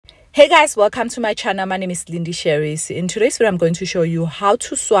Hey guys, welcome to my channel. My name is Lindy Sherris. In today's video, I'm going to show you how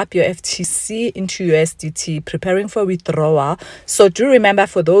to swap your FTC into USDT, preparing for withdrawal. So do remember,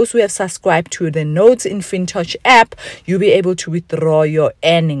 for those who have subscribed to the Nodes in FinTouch app, you'll be able to withdraw your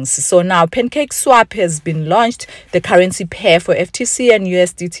earnings. So now Pancake Swap has been launched. The currency pair for FTC and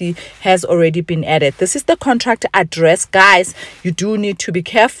USDT has already been added. This is the contract address, guys. You do need to be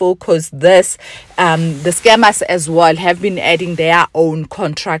careful because the scammers as well have been adding their own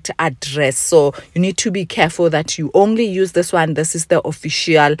contract address, so you need to be careful that you only use this one. This is the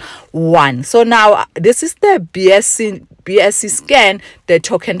official one. So now this is the BSC scan, the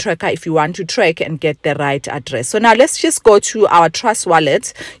token tracker, if you want to track and get the right address. So now let's just go to our Trust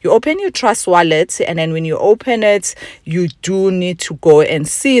Wallet. You open your Trust Wallet, and then when you open it, you do need to go and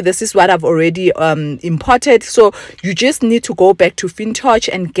see. This is what I've already imported. So you just need to go back to FinTouch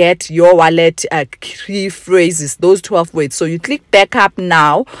and get your wallet key phrases, those 12 words. So you click backup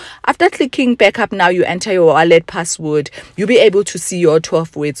now. After clicking backup now, you enter your wallet password. You'll be able to see your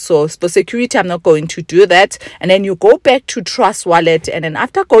 12 words. So for security, I'm not going to do that. And then you go back to Trust Wallet, and then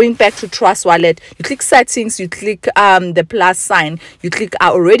after going back to Trust Wallet, you click settings, you click the plus sign, you click I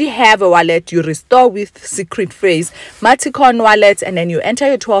already have a wallet, you restore with secret phrase, multi-con wallet, and then you enter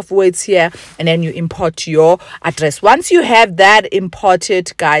your 12 words here, and then you import your address. Once you have that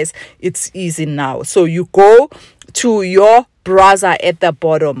imported, guys, it's easy now. So you go to your browser at the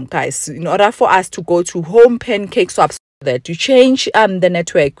bottom, guys. In order for us to go to home Pancake Swap, that you change the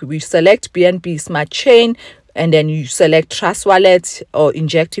network, we select BNB Smart Chain, and then you select Trust Wallet or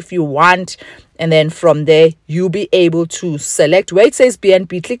Inject if you want, and then from there you'll be able to select where it says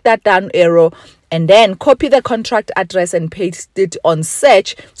BNB, click that down arrow, and then copy the contract address and paste it on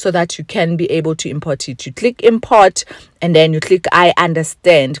search so that you can be able to import it. You click import, and then you click I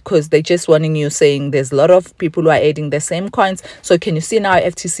understand, because they're just warning you, saying there's a lot of people who are adding the same coins. So can you see now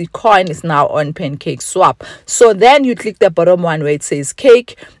FTC coin is now on Pancake Swap. So then you click the bottom one where it says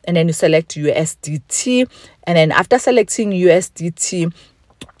cake, and then you select USDT, and then after selecting USDT,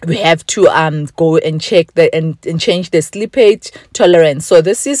 we have to go and check the and change the slippage tolerance. So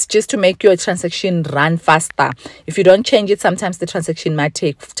this is just to make your transaction run faster. If you don't change it, sometimes the transaction might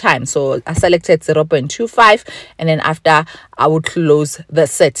take time. So I selected 0.25, and then after I will close the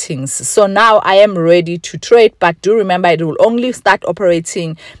settings. So now I am ready to trade, but do remember it will only start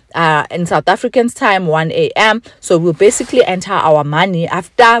operating in South African time 1 a.m. So we'll basically enter our money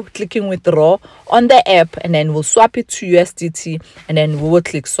after clicking withdraw on the app, and then we'll swap it to USDT, and then we will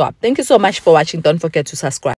click swap. Thank you so much for watching. Don't forget to subscribe.